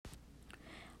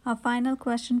Our final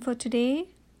question for today,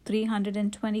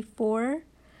 324.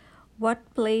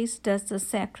 What place does the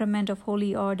sacrament of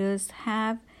holy orders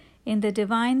have in the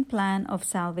divine plan of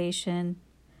salvation?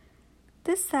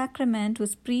 This sacrament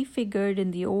was prefigured in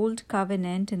the Old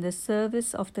Covenant in the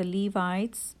service of the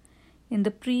Levites, in the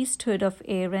priesthood of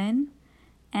Aaron,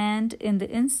 and in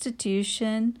the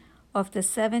institution of the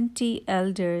 70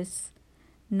 elders.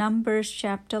 Numbers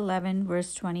chapter 11,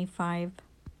 verse 25.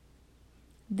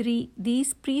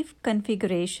 These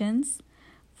prefigurations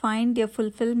find their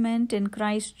fulfillment in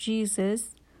Christ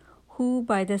Jesus, who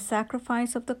by the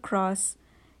sacrifice of the cross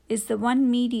is the one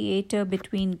mediator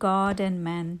between God and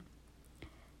man.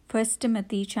 1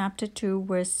 Timothy chapter 2,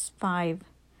 verse 5.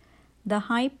 The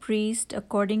high priest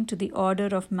according to the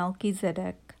order of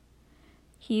Melchizedek.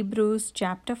 Hebrews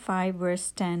chapter 5,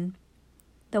 verse 10.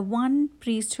 The one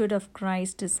priesthood of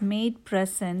Christ is made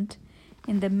present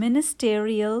in the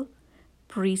ministerial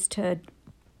priesthood.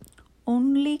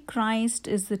 Only Christ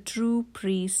is the true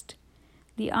priest,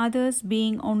 the others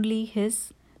being only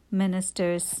his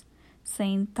ministers.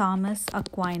 St. Thomas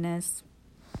Aquinas.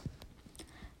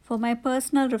 For my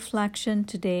personal reflection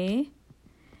today,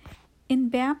 in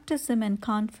baptism and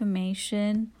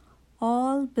confirmation,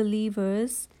 all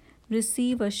believers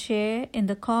receive a share in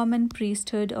the common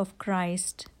priesthood of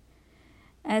Christ,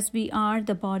 as we are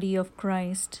the body of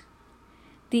Christ.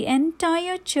 The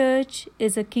entire church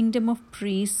is a kingdom of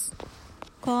priests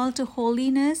called to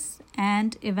holiness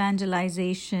and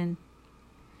evangelization.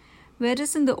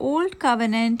 Whereas in the Old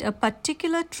Covenant, a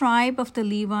particular tribe of the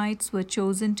Levites were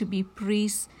chosen to be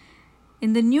priests,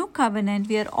 in the New Covenant,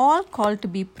 we are all called to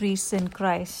be priests in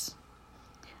Christ.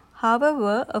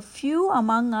 However, a few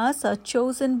among us are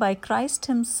chosen by Christ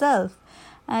himself,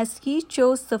 as he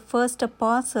chose the first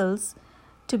apostles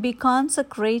to be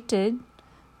consecrated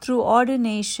through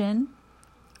ordination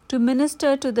to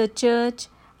minister to the church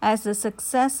as the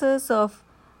successors of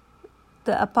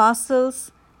the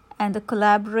apostles and the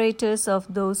collaborators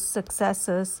of those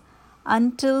successors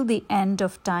until the end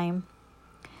of time.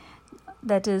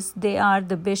 That is, they are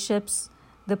the bishops,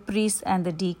 the priests, and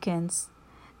the deacons.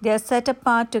 They are set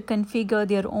apart to configure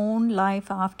their own life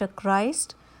after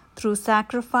Christ through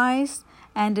sacrifice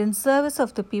and in service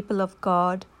of the people of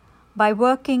God by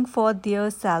working for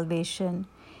their salvation.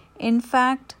 In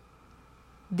fact,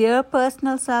 their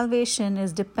personal salvation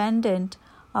is dependent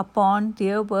upon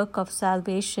their work of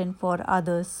salvation for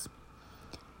others.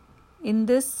 In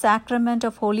this sacrament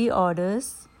of holy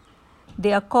orders,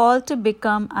 they are called to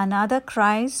become another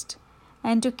Christ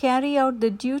and to carry out the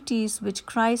duties which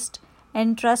Christ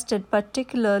entrusted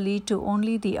particularly to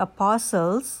only the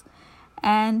apostles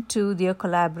and to their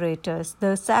collaborators.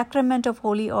 The sacrament of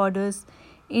holy orders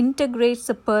integrates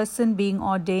the person being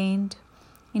ordained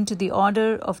into the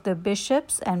order of the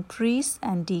bishops and priests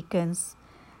and deacons.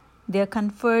 They are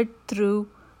conferred through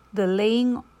the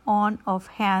laying on of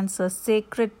hands, a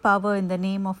sacred power in the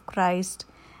name of Christ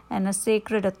and a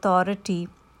sacred authority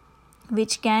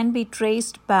which can be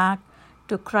traced back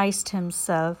to Christ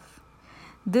himself.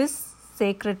 This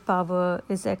sacred power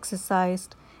is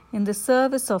exercised in the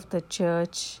service of the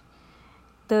church.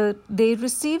 They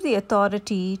receive the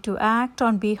authority to act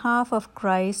on behalf of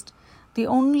Christ, the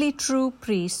only true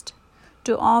priest,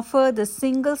 to offer the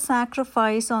single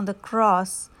sacrifice on the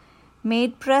cross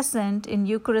made present in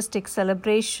Eucharistic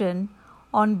celebration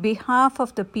on behalf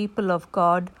of the people of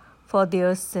God for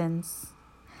their sins.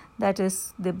 That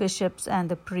is, the bishops and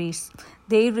the priests.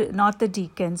 Not the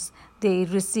deacons. They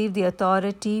receive the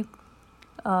authority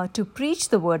to preach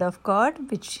the word of God,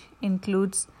 which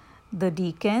includes the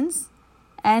deacons,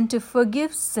 and to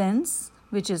forgive sins,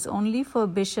 which is only for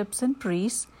bishops and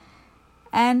priests.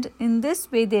 And in this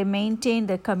way, they maintain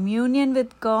the communion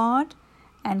with God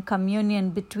and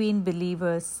communion between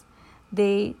believers.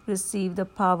 They receive the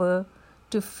power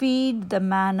to feed the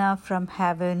manna from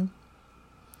heaven.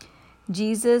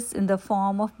 Jesus, in the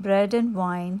form of bread and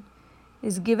wine,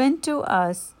 is given to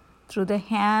us through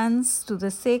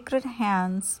the sacred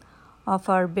hands of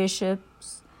our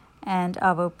bishops and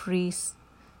our priests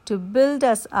to build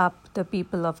us up, the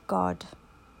people of God.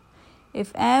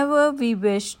 If ever we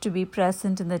wish to be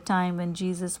present in the time when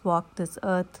Jesus walked this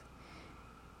earth,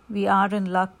 we are in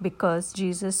luck because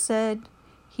Jesus said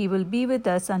he will be with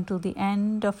us until the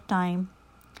end of time.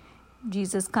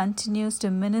 Jesus continues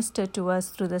to minister to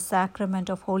us through the sacrament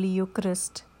of Holy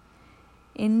Eucharist.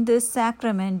 In this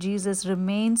sacrament, Jesus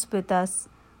remains with us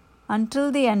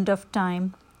until the end of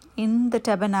time in the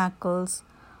tabernacles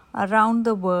around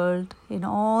the world, in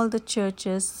all the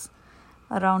churches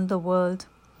around the world.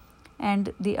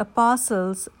 And the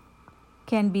apostles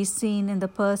can be seen in the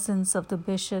persons of the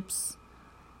bishops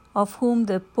of whom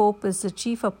the Pope is the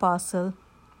chief apostle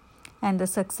and the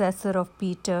successor of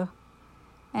Peter.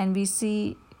 And we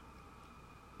see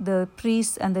the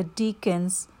priests and the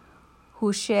deacons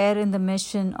who share in the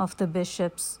mission of the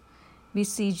bishops. We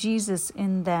see Jesus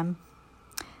in them.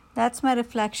 That's my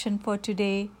reflection for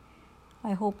today.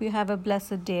 I hope you have a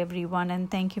blessed day, everyone, and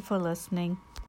thank you for listening.